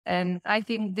And I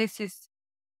think this is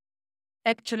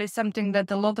actually something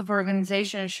that a lot of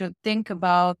organizations should think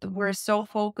about. We're so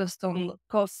focused on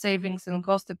cost savings and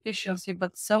cost efficiency,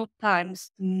 but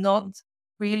sometimes not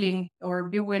willing or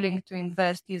be willing to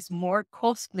invest is more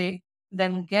costly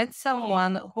than get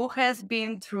someone who has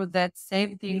been through that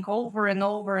same thing over and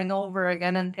over and over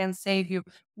again and can save you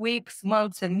weeks,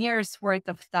 months, and years worth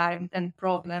of time and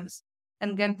problems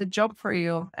and get the job for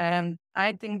you. And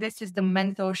I think this is the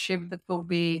mental shift that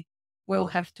we'll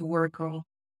have to work on.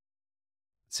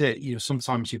 That's it.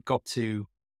 Sometimes you've got to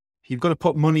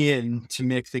put money in to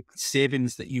make the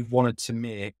savings that you've wanted to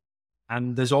make.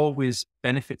 And there's always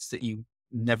benefits that you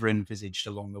never envisaged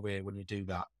along the way when you do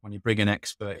that, when you bring an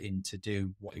expert in to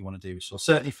do what you want to do. So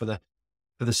certainly for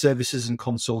the services and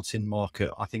consulting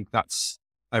market, I think that's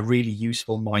a really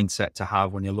useful mindset to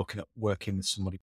have when you're looking at working with somebody